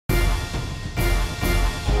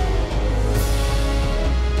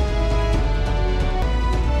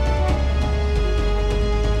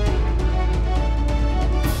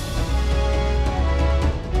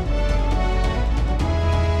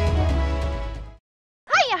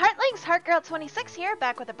Girl26 here,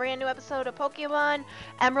 back with a brand new episode of Pokemon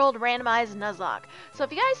Emerald Randomized Nuzlocke. So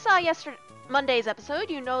if you guys saw Monday's episode,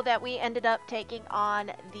 you know that we ended up taking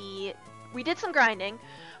on we did some grinding,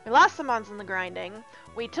 we lost some mons in the grinding,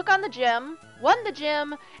 we took on the gym, won the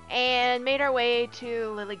gym, and made our way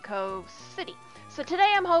to Lily Cove City. So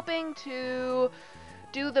today I'm hoping to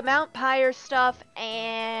do the Mount Pyre stuff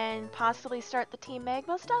and possibly start the Team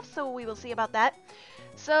Magma stuff, so we will see about that.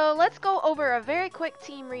 So let's go over a very quick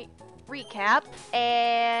team recap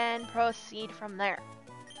and proceed from there.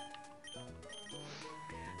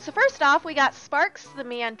 So first off, we got Sparks, the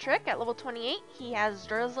Mantric, at level 28. He has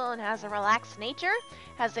Drizzle and has a relaxed nature.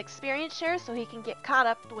 Has experience share, so he can get caught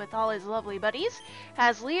up with all his lovely buddies.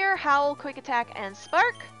 Has Leer, Howl, Quick Attack, and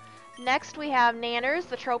Spark. Next we have Nanners,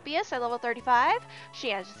 the Tropius, at level 35. She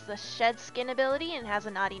has the Shed Skin ability and has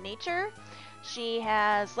a naughty nature. She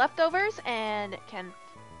has Leftovers and can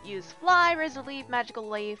use Fly, Razor Leaf, Magical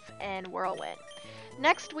Leaf, and Whirlwind.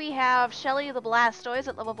 Next we have Shelly the Blastoise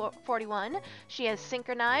at level 41. She has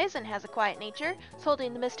Synchronize and has a quiet nature. It's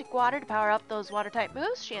holding the Mystic Water to power up those water type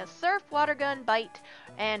moves. She has Surf, Water Gun, Bite,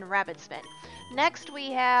 and Rapid Spin. Next we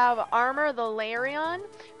have Armor the Larion,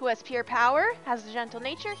 who has Pure Power, has a gentle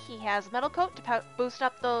nature. He has Metal Coat to boost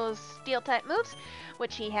up those steel type moves,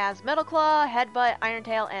 which he has Metal Claw, Headbutt, Iron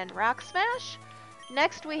Tail, and Rock Smash.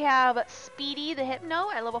 Next we have Speedy the Hypno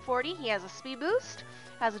at level 40. He has a speed boost,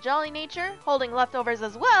 has a jolly nature, holding Leftovers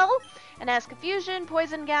as well, and has Confusion,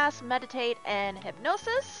 Poison Gas, Meditate, and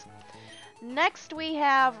Hypnosis. Next we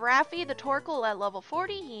have Raffi the Torkoal at level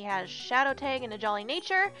 40. He has Shadow Tag and a jolly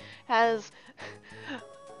nature,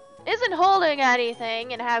 isn't holding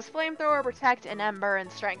anything, and has Flamethrower, Protect, and Ember, and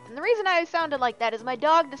Strength. And the reason I sounded like that is my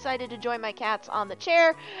dog decided to join my cats on the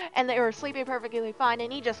chair, and they were sleeping perfectly fine,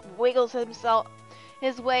 and he just wiggles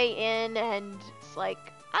his way in, and it's like,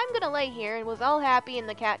 I'm gonna lay here, and was all happy, and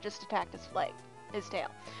the cat just attacked his tail.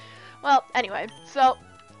 Well, anyway, so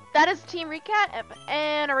that is the team recap,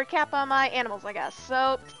 and a recap on my animals, I guess.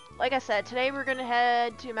 So, like I said, today we're gonna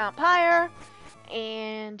head to Mount Pyre,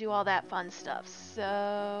 and do all that fun stuff.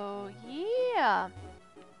 So, yeah.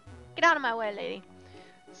 Get out of my way, lady.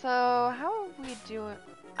 So, how are we doing?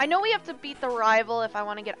 I know we have to beat the rival if I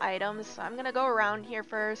want to get items, so I'm gonna go around here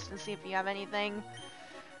first and see if you have anything.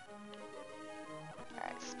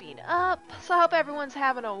 Alright, speed up. So I hope everyone's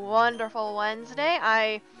having a wonderful Wednesday.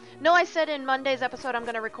 I know I said in Monday's episode I'm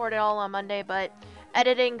gonna record it all on Monday, but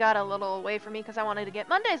editing got a little away from me because I wanted to get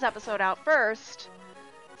Monday's episode out first.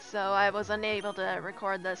 So I was unable to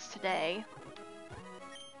record this today.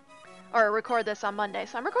 Or record this on Monday.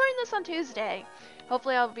 So I'm recording this on Tuesday.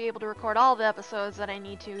 Hopefully I'll be able to record all the episodes that I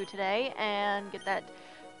need to today and get that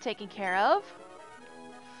taken care of.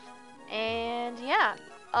 And yeah,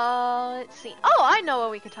 let's see. Oh, I know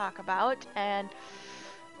what we could talk about. And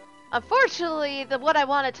unfortunately, what I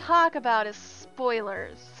want to talk about is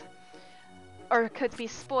spoilers. Or it could be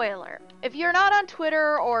spoiler. If you're not on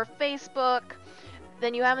Twitter or Facebook,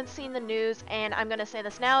 then you haven't seen the news. And I'm going to say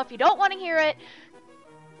this now. If you don't want to hear it,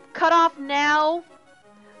 cut off now.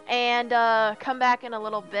 And come back in a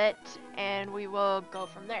little bit, and we will go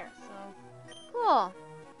from there. So, cool.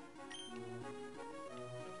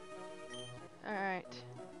 Alright.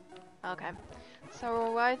 Okay.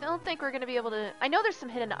 So, I don't think we're going to be able to... I know there's some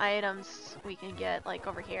hidden items we can get, like,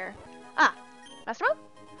 over here. Ah! Master Ball?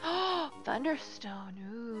 Oh! Thunderstone!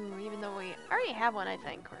 Ooh, even though we already have one, I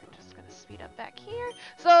think. We're just going to speed up back here.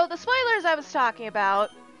 So, the spoilers I was talking about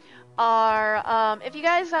are, if you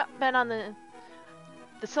guys have been on the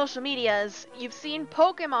social medias, you've seen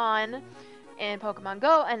Pokemon and Pokemon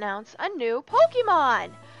Go announce a new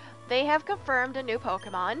Pokemon. They have confirmed a new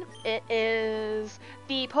Pokemon. It is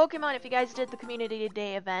the Pokemon, if you guys did the Community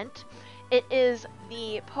Day event, it is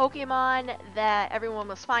the Pokemon that everyone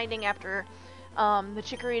was finding after the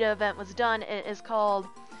Chikorita event was done. It is called,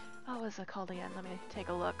 what was it called again? Let me take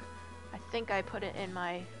a look. I think I put it in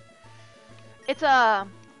my, it's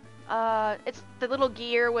the little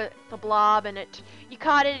gear with the blob, and you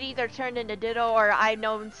caught it either turned into Ditto, or I've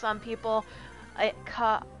known some people it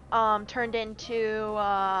turned into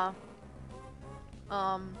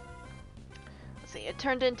let's see, it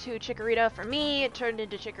turned into Chikorita for me, it turned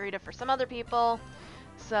into Chikorita for some other people.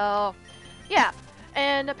 So yeah,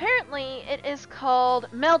 and apparently it is called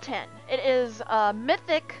Meltan. It is a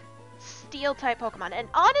mythic steel type Pokemon, and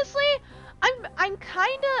honestly, I'm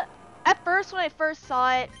kinda, at first when I first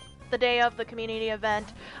saw it the day of the community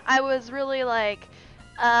event, I was really like,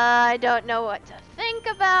 I don't know what to think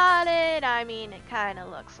about it. I mean, it kind of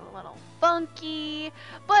looks a little funky,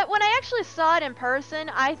 but when I actually saw it in person,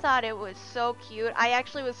 I thought it was so cute. I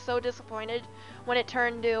actually was so disappointed when it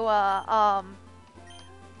turned to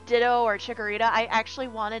Ditto or Chikorita. I actually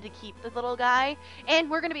wanted to keep the little guy, and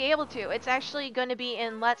we're going to be able to. It's actually going to be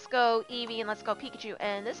in Let's Go Eevee and Let's Go Pikachu,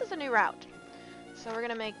 and this is a new route. So we're going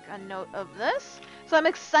to make a note of this. So I'm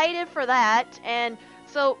excited for that, and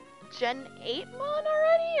so Gen 8 mon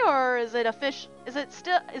already, or is it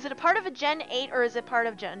is it a part of a Gen 8, or is it part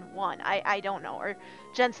of Gen 1? I don't know, or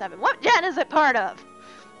Gen 7. What gen is it part of?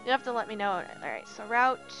 You have to let me know. Alright, so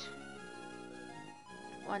Route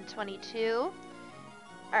 122.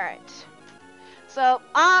 Alright. So,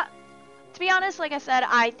 to be honest, like I said,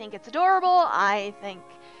 I think it's adorable. I think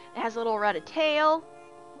it has a little red tail.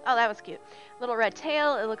 Oh, that was cute. Little red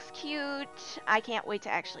tail. It looks cute. I can't wait to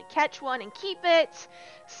actually catch one and keep it.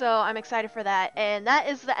 So, I'm excited for that. And that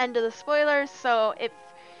is the end of the spoilers. So, if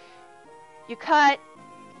you cut...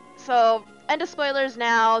 So, end of spoilers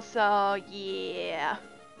now. So, yeah.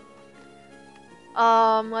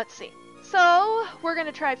 Let's see. So, we're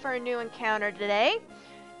gonna try for a new encounter today.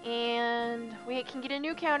 And we can get a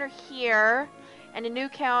new counter here, and a new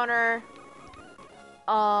counter,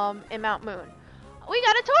 in Mount Moon. We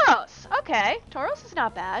got a Tauros! Okay, Tauros is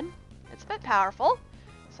not bad. It's a bit powerful.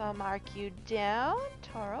 So I'll mark you down,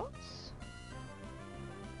 Tauros.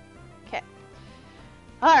 Okay.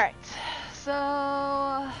 Alright, so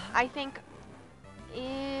I think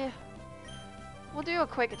we'll do a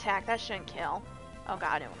quick attack. That shouldn't kill. Oh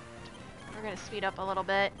god, we're gonna speed up a little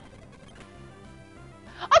bit.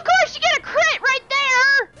 Of course, you get a crit right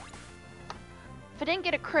there! If I didn't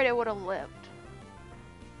get a crit, it would have lived.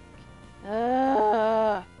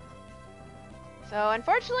 So,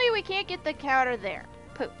 unfortunately, we can't get the counter there.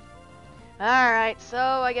 Poop. Alright, so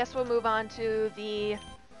I guess we'll move on to the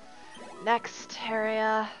next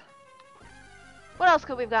area. What else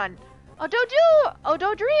could we've gotten?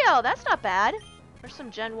 Ododrio! That's not bad. There's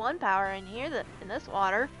some Gen 1 power in here, in this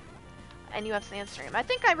water. And you have Sandstream. I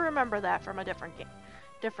think I remember that from a different game.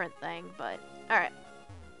 Different thing, but alright.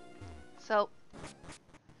 So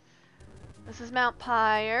this is Mount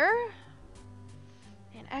Pyre.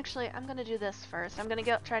 And actually I'm gonna do this first. I'm gonna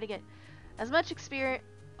try to get as much experience.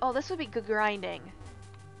 Oh, this would be good grinding.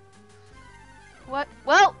 What?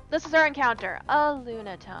 Well, this is our encounter. A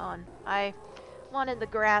Lunatone. I wanted the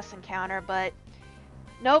grass encounter, but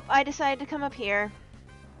nope, I decided to come up here.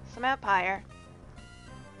 So Mount Pyre.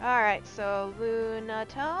 Alright, so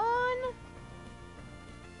Lunatone.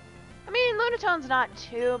 I mean, Lunatone's not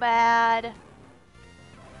too bad.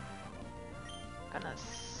 Gonna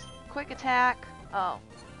quick attack. Oh.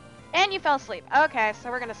 And you fell asleep. Okay, so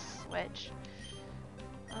we're gonna switch.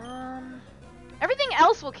 Everything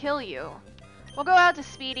else will kill you. We'll go out to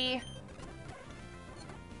Speedy.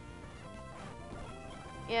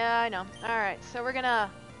 Yeah, I know. Alright, so we're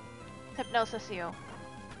gonna hypnosis you.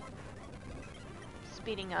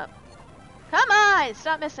 Speeding up. Come on!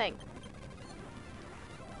 Stop missing.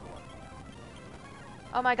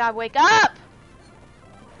 Oh my god, wake up!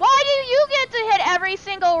 Why do you get to hit every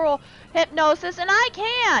single hypnosis and I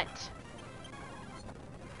can't?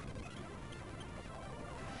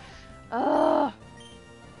 Ugh.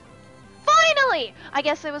 Finally! I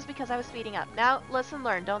guess it was because I was speeding up. Now, listen,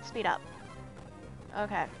 learn. Don't speed up.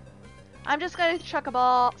 Okay. I'm just gonna chuck a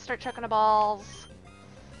ball. Start chucking the balls.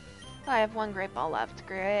 I have one great ball left.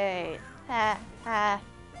 Great. Ha ha.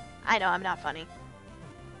 I know, I'm not funny.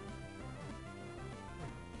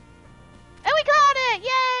 And we got it!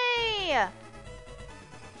 Yay!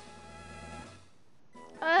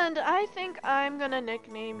 And I think I'm gonna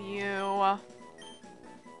nickname you...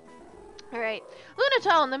 Alright.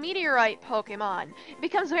 Lunatone, the meteorite Pokemon. It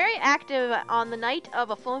becomes very active on the night of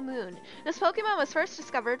a full moon. This Pokemon was first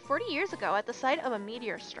discovered 40 years ago at the site of a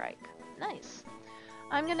meteor strike. Nice.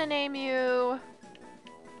 I'm gonna name you...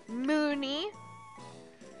 Moony.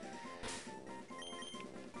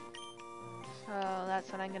 So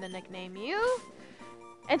that's what I'm gonna nickname you.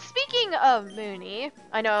 And speaking of Moony,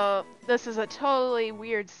 I know this is a totally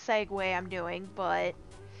weird segue I'm doing, but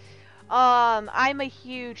I'm a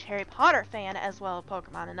huge Harry Potter fan as well as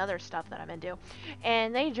Pokemon and other stuff that I'm into.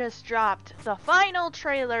 And they just dropped the final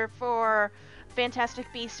trailer for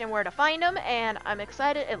Fantastic Beasts and Where to Find Them, and I'm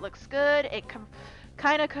excited. It looks good. It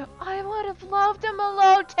I would have loved a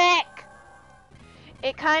Milotic.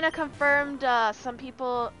 It kind of confirmed a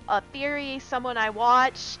theory someone I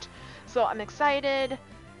watched, so I'm excited.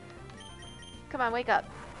 Come on, wake up.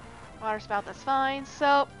 Water spout, that's fine.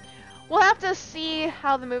 So, we'll have to see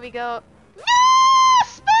how the movie goes. No!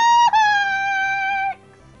 Sparks!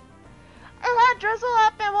 I had drizzle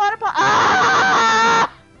up and water pop.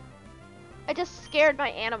 Ah! I just scared my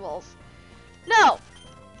animals. No!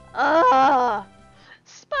 Ugh!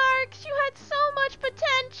 Sparks, you had so much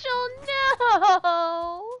potential.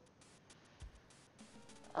 No!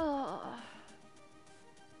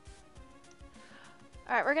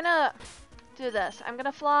 Alright, we're gonna do this. I'm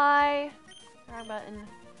gonna fly. Wrong button.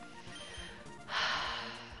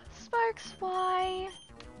 Sparks, why?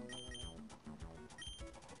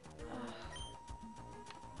 Ugh.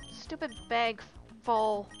 Stupid bag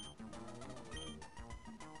full.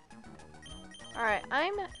 Alright,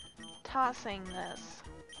 I'm tossing this.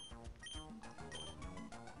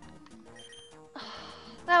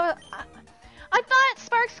 That was, I thought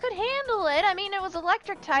Sparks could handle it. I mean, it was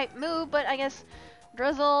electric type move, but I guess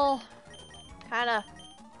Drizzle kind of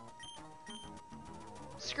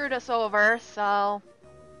screwed us over, so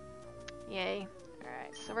yay.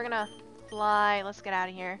 Alright, so we're gonna fly. Let's get out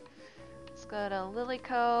of here. Let's go to Lily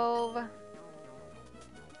Cove.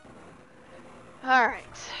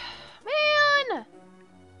 Alright. Man!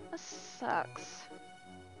 This sucks.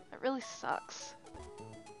 It really sucks.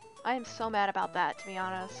 I am so mad about that, to be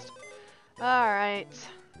honest. Alright.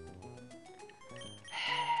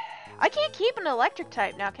 I can't keep an electric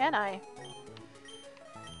type now, can I?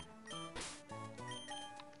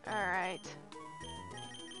 Alright.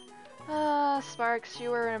 Sparks, you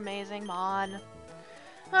were amazing, Mon.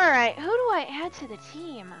 Alright, who do I add to the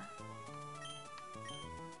team?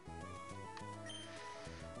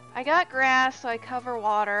 I got grass, so I cover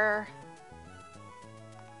water.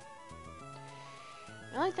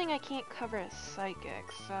 The only thing I can't cover is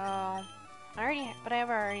psychic, so I already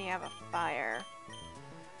have a fire.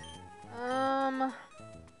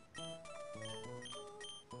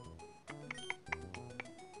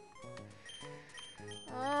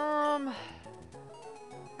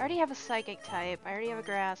 I already have a psychic type. I already have a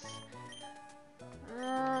grass.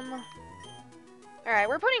 Alright,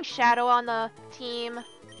 we're putting Shadow on the team.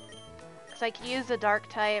 Because I could use the dark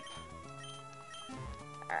type.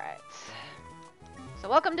 Alright. So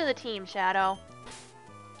welcome to the team, Shadow.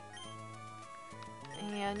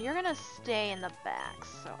 And you're gonna stay in the back.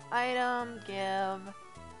 So item, give.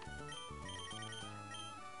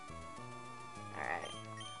 Alright.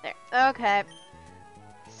 There. Okay.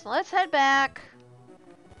 So let's head back.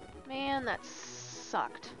 Man, that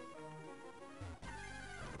sucked.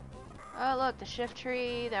 Oh, look, the shift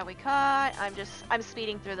tree that we caught. I'm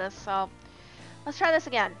speeding through this, so let's try this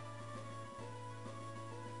again.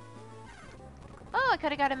 Oh, I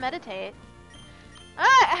could have got to meditate.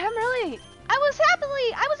 I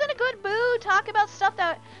was in a good mood, talking about stuff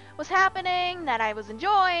that was happening, that I was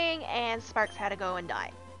enjoying, and Sparks had to go and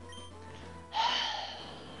die.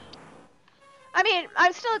 I mean,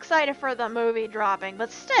 I'm still excited for the movie dropping, but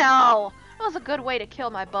still, it was a good way to kill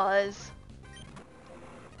my buzz.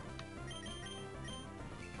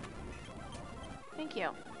 Thank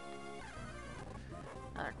you.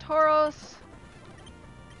 Another Tauros.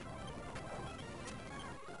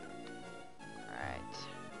 Alright.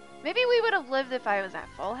 Maybe we would have lived if I was at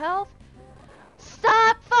full health.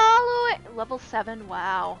 Stop following! Level 7,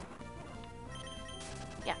 wow.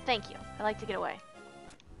 Yeah, thank you. I like to get away.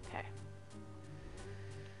 Okay.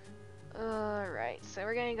 Alright, so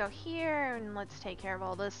we're gonna go here and let's take care of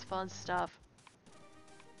all this fun stuff.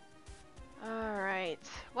 Alright.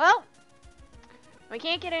 Well, we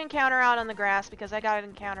can't get an encounter out on the grass because I got an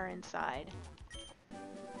encounter inside.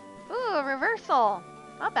 Ooh, a reversal.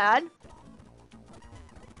 Not bad.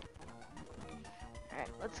 Alright,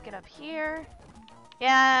 let's get up here.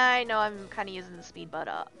 Yeah, I know I'm kind of using the speed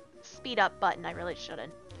up button. I really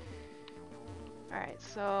shouldn't. Alright,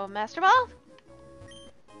 so Master Ball?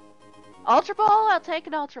 Ultra Ball? I'll take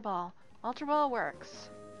an Ultra Ball. Ultra Ball works.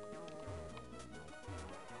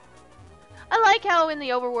 I like how in the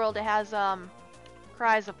overworld it has,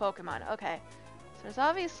 cries of Pokemon. Okay. So there's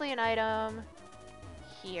obviously an item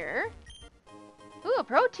here. Ooh, a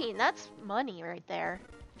protein. That's money right there.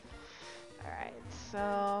 Alright,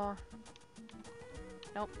 so...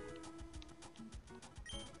 Nope.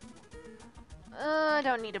 I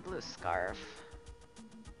don't need a blue scarf.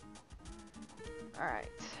 Alright.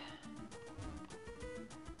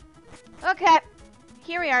 Okay.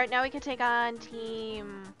 Here we are. Now we can take on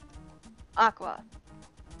Team Aqua.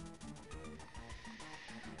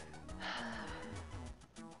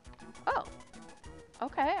 Oh.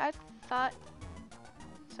 Okay, I thought...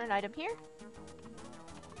 Is there an item here?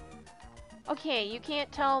 Okay, you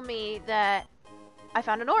can't tell me that I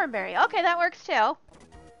found an Oranberry. Okay, that works too. I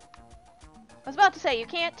was about to say, you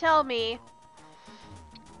can't tell me...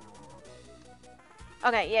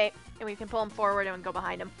 Okay, yay. And we can pull him forward and go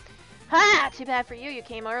behind him. Ha! Too bad for you. You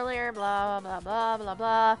came earlier. Blah, blah, blah, blah,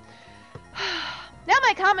 blah. Now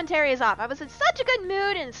my commentary is off. I was in such a good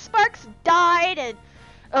mood and Sparks died and...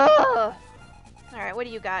 Ugh! Alright, what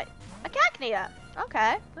do you got? A Cacnea.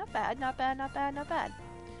 Okay. Not bad, not bad, not bad, not bad.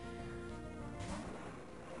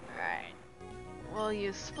 Alright. We'll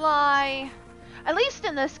use Fly. At least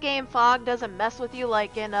in this game, fog doesn't mess with you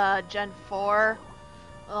like in Gen 4.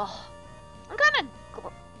 Ugh. I'm kind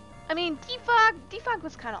of... I mean, defog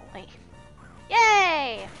was kind of lame.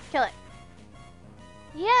 Yay! Kill it.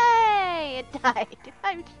 Yay! It died.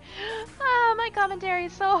 Oh, my commentary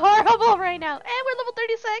is so horrible right now. And we're level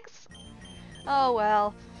 36. Oh,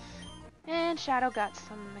 well. And Shadow got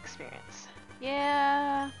some experience.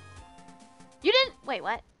 Yeah. You didn't... Wait,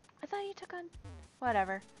 what? I thought you took on...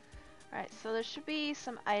 Whatever. Alright, so there should be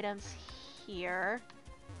some items here.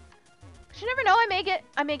 But you never know,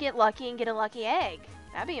 I may get lucky and get a lucky egg.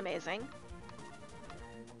 That'd be amazing.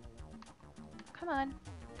 Come on.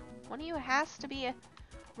 One of you has to be a...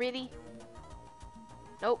 Really?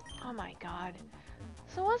 Nope. Oh my god.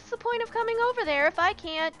 So what's the point of coming over there if I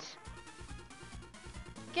can't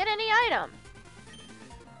get any item?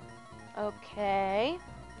 Okay.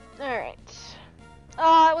 Alright.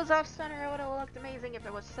 Oh, it was off center. It would have looked amazing if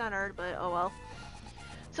it was centered, but oh well.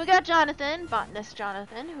 So we got Jonathan, botanist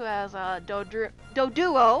Jonathan, who has a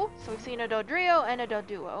Doduo. So we've seen a Dodrio and a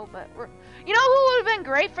Doduo, but we're... You know who would have been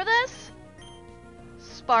great for this?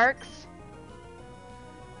 Sparks.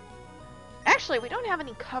 Actually, we don't have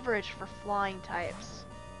any coverage for flying types.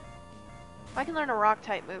 If I can learn a rock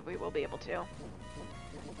type move, we will be able to.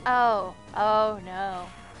 Oh. Oh no.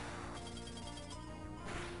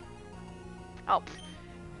 Oh.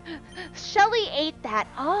 Shelly ate that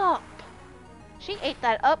up. She ate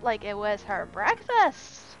that up like it was her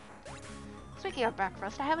breakfast. Speaking of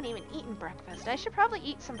breakfast, I haven't even eaten breakfast. I should probably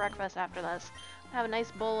eat some breakfast after this. Have a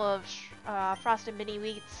nice bowl of frosted mini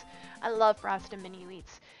wheats. I love frosted mini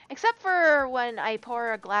wheats. Except for when I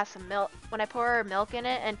pour a glass of milk, when I pour milk in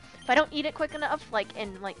it, and if I don't eat it quick enough, like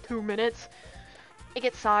in like 2 minutes, it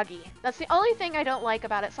gets soggy. That's the only thing I don't like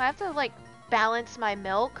about it. So I have to like balance my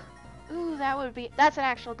milk. Ooh, that's an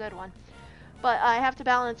actual good one. But I have to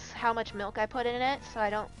balance how much milk I put in it so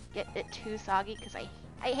I don't get it too soggy, because I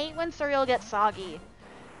hate when cereal gets soggy.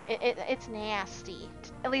 It's nasty,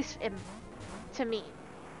 at least to me.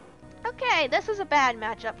 Okay, this is a bad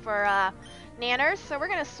matchup for Nanners, so we're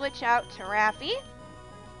gonna switch out to Raffi.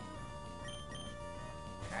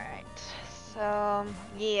 Alright, so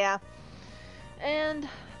yeah. And,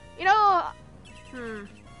 you know,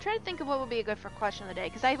 trying to think of what would be a good for question of the day,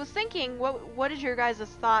 because I was thinking, what is your guys'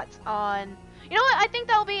 thoughts on... You know what, I think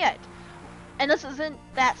that'll be it. And this isn't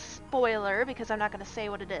that spoiler, because I'm not going to say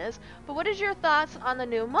what it is, but what is your thoughts on the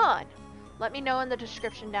new mod? Let me know in the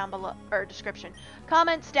description down below, or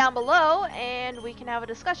comments down below, and we can have a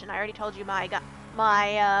discussion. I already told you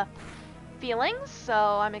my feelings, so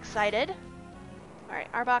I'm excited.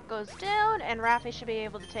 Alright, Arbok goes down, and Raffi should be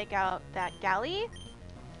able to take out that galley.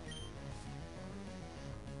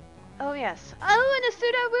 Oh yes. Oh, and a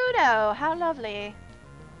Pseudo-Wudo! How lovely.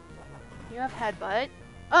 You have headbutt.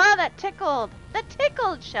 Oh, that tickled! That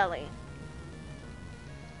tickled, Shelly!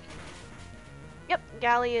 Yep,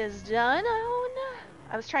 galley is done. Oh, no.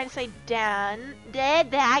 I was trying to say down.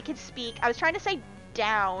 I can speak. I was trying to say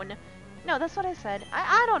down. No, that's what I said.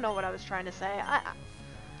 I don't know what I was trying to say.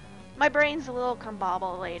 My brain's a little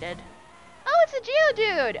combobulated. Oh, it's a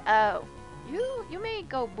Geodude! Oh. You may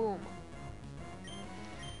go boom.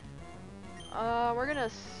 We're gonna...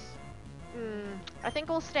 I think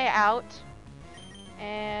we'll stay out.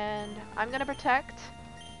 And I'm gonna protect.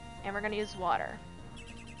 And we're gonna use water.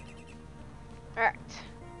 Alright.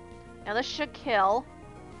 Now this should kill.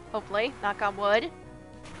 Hopefully. Knock on wood.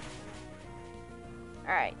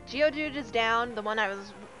 Alright. Geodude is down. The one I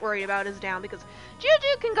was worried about is down because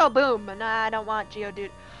Geodude can go boom, but nah, I don't want Geodude.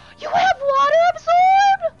 You have water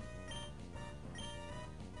absorb?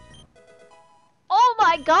 Oh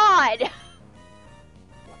my god!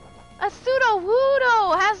 A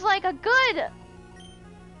Pseudo-Wudo has like a good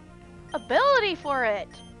ability for it.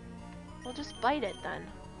 We'll just bite it then.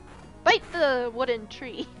 Bite the wooden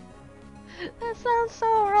tree. That sounds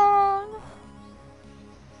so wrong.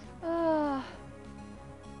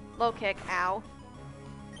 Low kick, ow.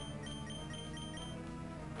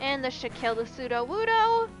 And this should kill the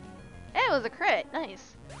Pseudo-Wudo. It was a crit,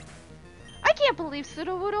 nice. I can't believe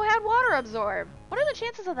Pseudo-Wudo had water absorb. What are the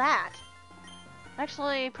chances of that?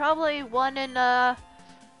 Actually, probably 1 in,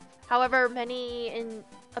 however many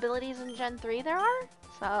abilities in Gen 3 there are,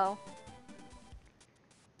 so...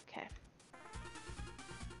 Okay.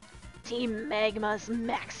 Team Magma's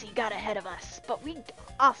Maxi got ahead of us, but we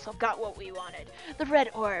also got what we wanted. The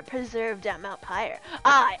red orb preserved at Mount Pyre.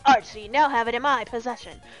 I, Archie, now have it in my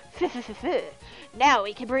possession. Now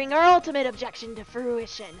we can bring our ultimate objection to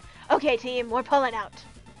fruition. Okay, team, we're pulling out.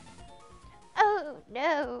 Oh,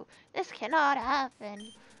 no, this cannot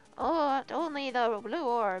happen. Oh, only the blue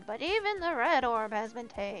orb, but even the red orb has been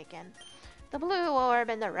taken. The blue orb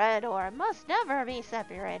and the red orb must never be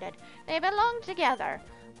separated. They belong together.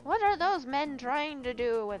 What are those men trying to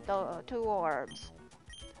do with the two orbs?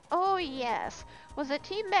 Oh yes, was it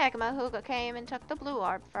Team Magma who came and took the blue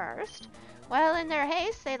orb first? Well, in their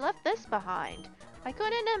haste, they left this behind. I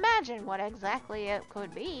couldn't imagine what exactly it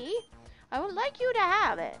could be. I would like you to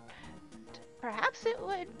have it. Perhaps it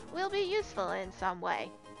will be useful in some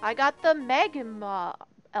way. I got the Magma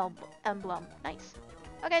emblem. Nice.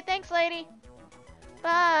 Okay, thanks, lady.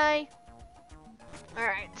 Bye.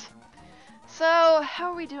 Alright. So,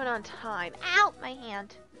 how are we doing on time? Ow! My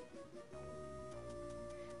hand.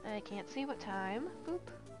 I can't see what time. Boop,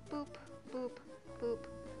 boop, boop, boop.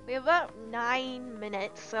 We have about 9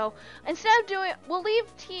 minutes, so instead of doing, we'll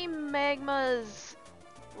leave Team Magma's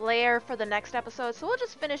lair for the next episode, so we'll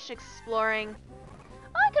just finish exploring.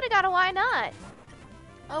 Oh, I could have got a why not.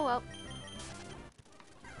 Oh well.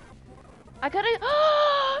 I could have,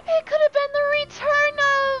 oh, it could have been the return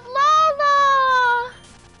of Lala!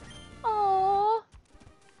 Oh,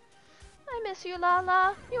 I miss you,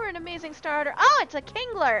 Lala. You were an amazing starter. Oh, it's a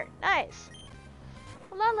Kingler. Nice.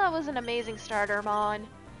 Lala was an amazing starter, Mon.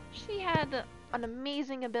 She had an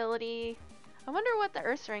amazing ability. I wonder what the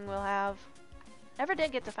Earth Ring will have. Never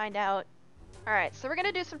did get to find out. Alright, so we're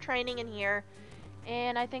gonna do some training in here.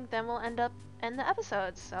 And I think then we'll end the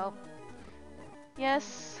episode, so.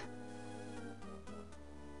 Yes.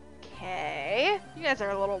 Okay. You guys are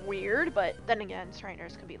a little weird, but then again,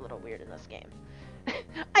 trainers can be a little weird in this game.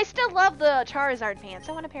 I still love the Charizard pants.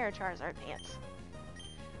 I want a pair of Charizard pants.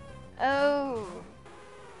 Oh.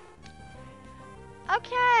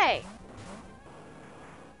 Okay.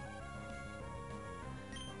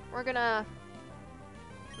 We're gonna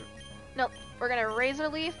Razor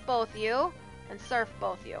Leaf both you and Surf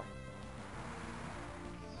both you.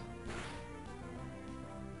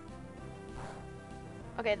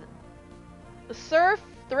 Okay,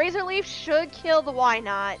 the Razor Leaf should kill the Why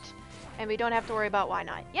Not, and we don't have to worry about Why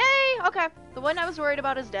Not. Yay! Okay, the one I was worried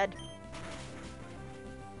about is dead.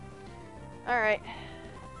 Alright.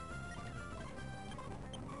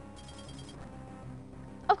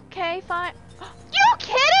 Okay, fine. You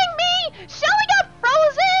kidding me? Shelly got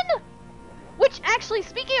frozen? Which, actually,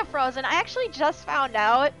 speaking of frozen, I actually just found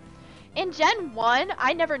out in Gen 1,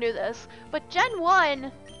 I never knew this, but Gen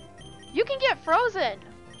 1, you can get frozen.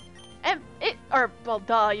 And well,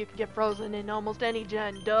 duh, you can get frozen in almost any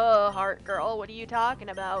gen. Duh, Heart Girl, what are you talking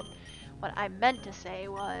about? What I meant to say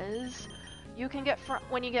was, you can get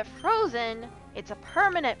when you get frozen, it's a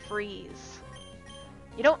permanent freeze.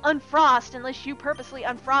 You don't unfrost unless you purposely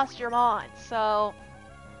unfrost your mon. So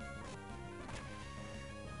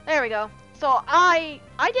there we go. So I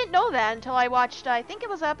didn't know that until I watched, I think it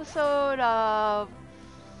was episode of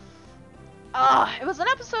it was an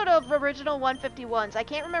episode of original 151s. I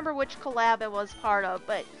can't remember which collab it was part of,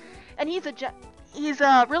 but and he's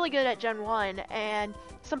really good at Gen 1, and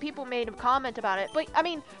some people made a comment about it. But I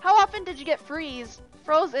mean, how often did you get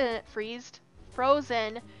frozen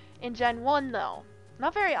in Gen 1 though?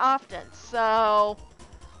 Not very often. So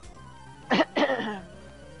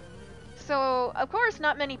so of course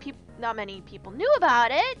not many people knew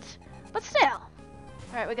about it, but still. All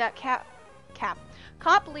right, we got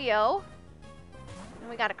Cop Leo. And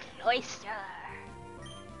we got a Cloyster.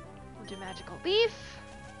 We'll do Magical Leaf.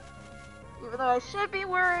 Even though I should be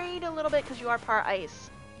worried a little bit because you are part ice.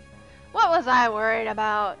 What was I worried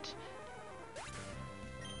about?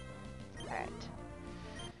 Alright.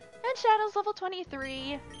 And Shadow's level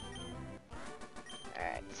 23.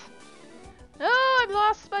 Alright. Oh, I've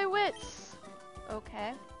lost my wits.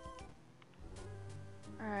 Okay.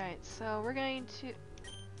 Alright, so we're going to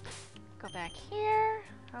go back here.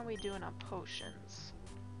 How are we doing on potions?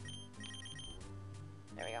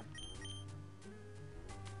 There we go.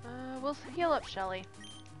 We'll heal up Shelly.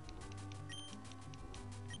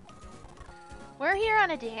 We're here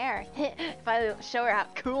on a dare. If I show her how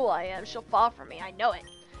cool I am, she'll fall for me. I know it.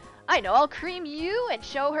 I know, I'll cream you and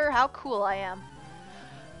show her how cool I am.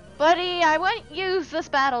 Buddy, I wouldn't use this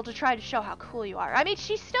battle to try to show how cool you are. I mean,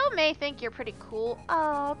 she still may think you're pretty cool.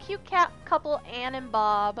 Oh, cute cat couple, Anne and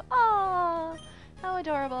Bob. Oh, how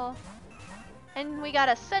adorable. And we got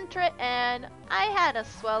a Sentret, and I had a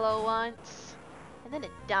Swellow once, and then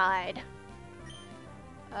it died.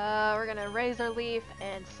 We're gonna Razor Leaf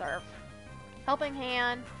and Surf. Helping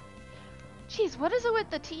Hand. Jeez, what is it with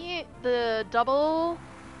the double?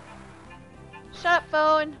 Shut up,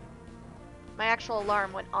 phone. My actual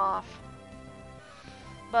alarm went off.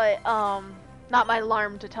 But, not my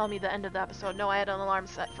alarm to tell me the end of the episode. No, I had an alarm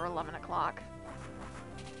set for 11 o'clock.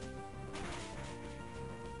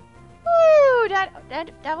 Woo! That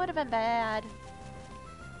would have been bad.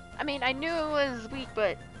 I mean, I knew it was weak,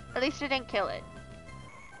 but at least it didn't kill it.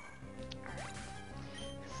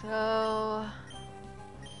 So...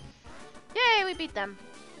 Yay, we beat them.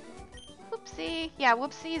 Whoopsie. Yeah,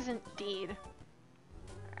 whoopsies indeed.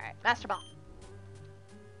 Alright, Master Ball.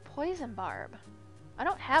 Poison Barb. I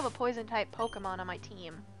don't have a poison type Pokemon on my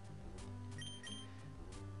team.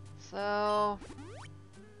 So...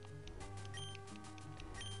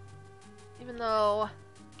 Even though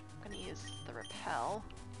I'm gonna use the Repel.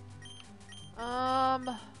 I'll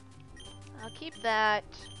keep that.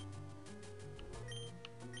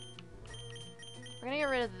 We're gonna get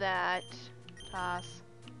rid of that. Toss.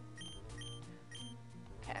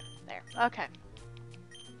 Okay, there. Okay.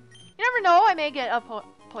 You never know, I may get a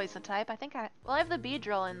poison type. I think I have the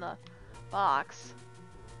Beedrill in the box.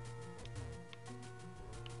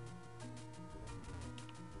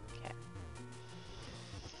 Okay.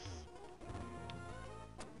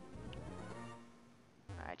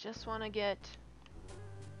 I just want to get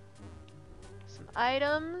some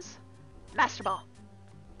items. Master Ball.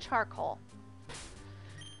 Charcoal.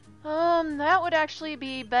 That would actually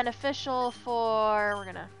be beneficial for... We're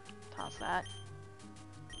gonna toss that.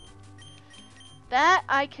 That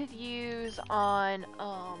I could use on,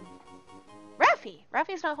 Raffi!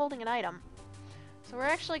 Raffi's not holding an item. So we're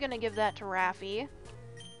actually gonna give that to Raffi.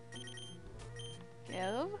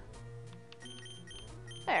 Give.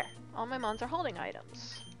 There. All my mons are holding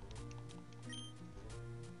items.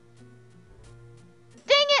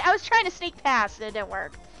 Dang it! I was trying to sneak past and it didn't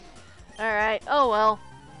work. Alright. Oh well.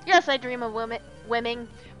 Yes, I dream of swimming.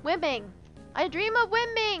 Swimming! I dream of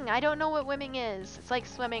swimming! I don't know what swimming is. It's like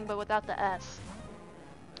swimming but without the S.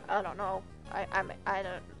 I don't know.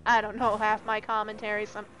 I don't know half my commentary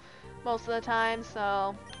most of the time,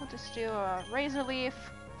 so we'll just do a Razor Leaf.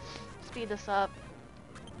 Speed this up.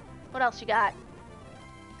 What else you got?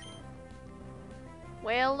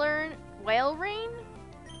 Whale Rain?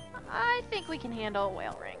 I think we can handle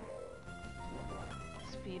Whale Ring.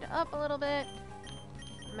 Speed up a little bit.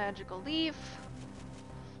 Magical Leaf.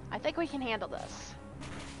 I think we can handle this.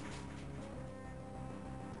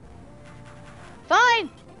 Fine!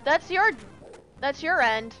 That's your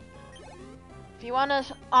end. If you want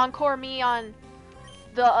to encore me on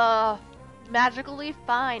the Magical Leaf,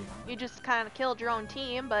 fine. You just kind of killed your own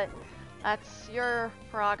team, but that's your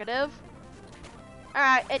prerogative.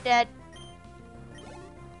 Alright, it did.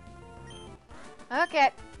 Okay.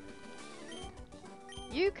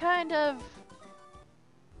 You kind of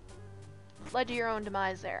led to your own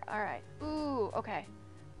demise there. Alright. Ooh, okay.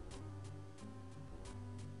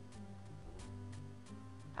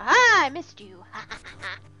 Aha! I missed you.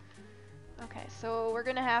 Okay, so we're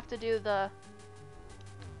gonna have to do the...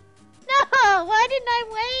 No! Why didn't I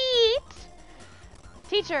wait?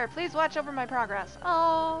 Teacher, please watch over my progress.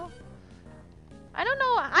 Oh. I don't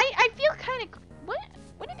know. I feel kind of...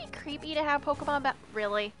 Wouldn't it be creepy to have Pokemon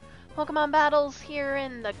really? Pokemon battles here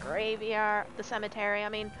in the graveyard, the cemetery. I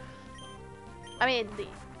mean the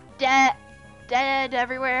dead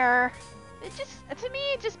everywhere. It just, to me,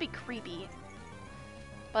 it'd just be creepy.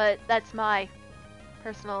 But that's my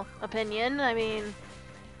personal opinion. I mean,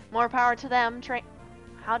 more power to them.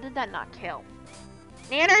 How did that not kill?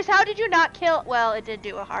 Nanners, how did you not kill? Well, it did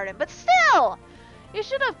do a harden, but still! You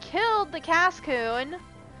should have killed the Cascoon.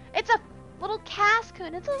 It's a little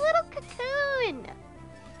Cascoon. It's a little cocoon.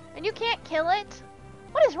 And you can't kill it?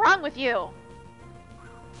 What is wrong with you?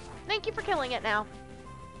 Thank you for killing it now.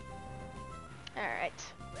 Alright.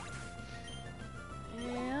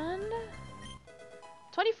 And...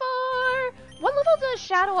 24! What level does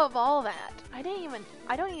Shadow Evolve at? I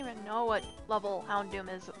don't even know what level Houndoom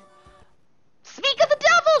is. Speak of the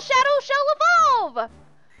devil! Shadow shall evolve!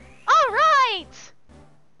 Alright!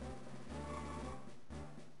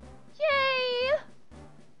 Yay!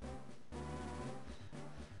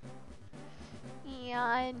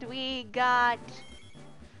 And we got...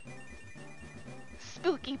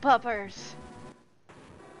 Spooky Puppers.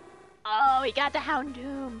 Oh, we got the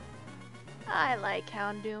Houndoom. I like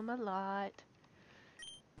Houndoom a lot.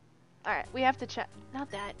 Alright, we have to check... Not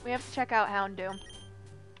that. We have to check out Houndoom.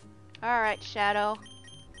 Alright, Shadow.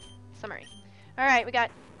 Summary. Alright, we got...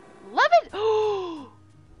 Love it!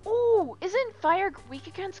 Ooh! Isn't fire weak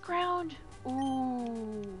against ground?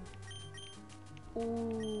 Ooh.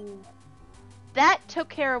 Ooh. That took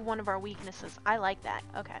care of one of our weaknesses. I like that.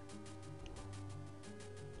 Okay.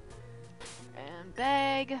 And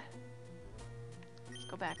bag. Let's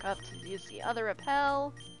go back up to use the other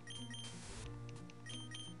repel.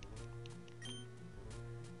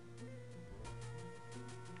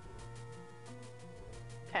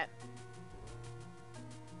 Okay.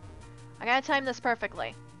 I gotta time this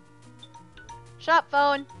perfectly. Shop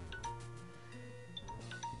phone.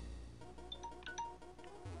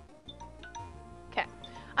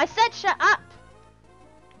 I said shut up!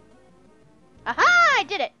 Aha! I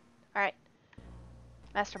did it! Alright.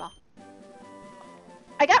 Master Ball.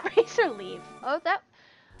 I got Razor Leaf. Oh, that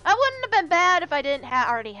wouldn't have been bad if I didn't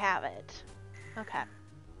already have it. Okay.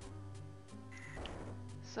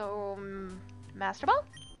 So, Master Ball?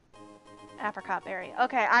 Apricot Berry.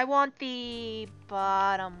 Okay, I want the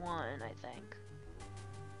bottom one, I think.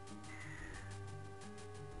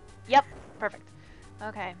 Yep, perfect.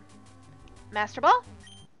 Okay. Master Ball?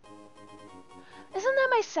 Isn't that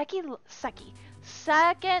my second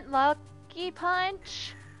Lucky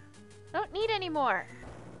Punch? Don't need any more.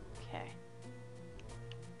 Okay.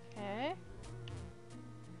 Okay.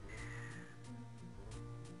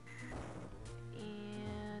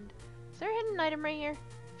 And is there a hidden item right here?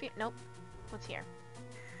 Nope. What's here?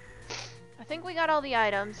 I think we got all the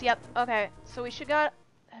items. Yep. Okay. So we should have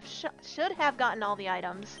gotten all the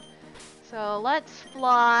items. So let's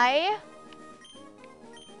fly.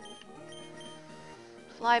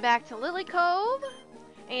 Fly back to Lily Cove.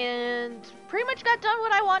 And pretty much got done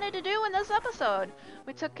what I wanted to do in this episode.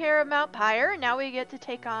 We took care of Mount Pyre, and now we get to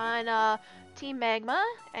take on Team Magma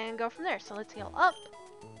and go from there. So let's heal up.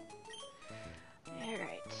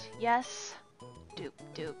 Alright, yes. Doop,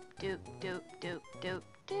 doop, doop, doop, doop, doop, doop,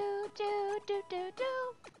 doop, doop, doop,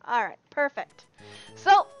 doop. Alright, perfect.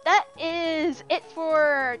 So that is it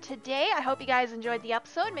for today. I hope you guys enjoyed the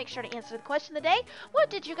episode. Make sure to answer the question of the day. What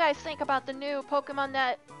did you guys think about the new Pokemon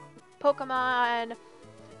that Pokemon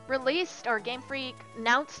released or Game Freak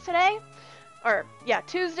announced today? Or yeah,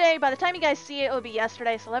 Tuesday. By the time you guys see it, it'll be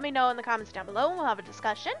yesterday. So let me know in the comments down below and we'll have a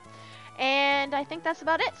discussion. And I think that's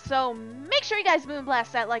about it. So make sure you guys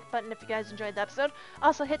moonblast that like button if you guys enjoyed the episode.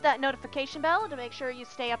 Also hit that notification bell to make sure you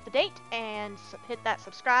stay up to date, and hit that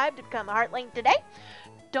subscribe to become a Heartling today.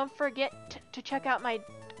 Don't forget to check out my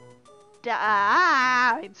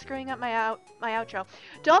I'm screwing up my outro.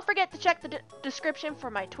 Don't forget to check the description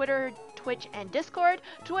for my Twitter, Twitch, and Discord.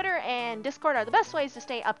 Twitter and Discord are the best ways to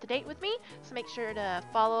stay up to date with me, so make sure to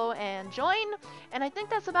follow and join. And I think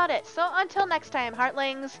that's about it. So until next time,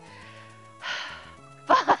 Heartlings,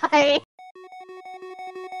 bye!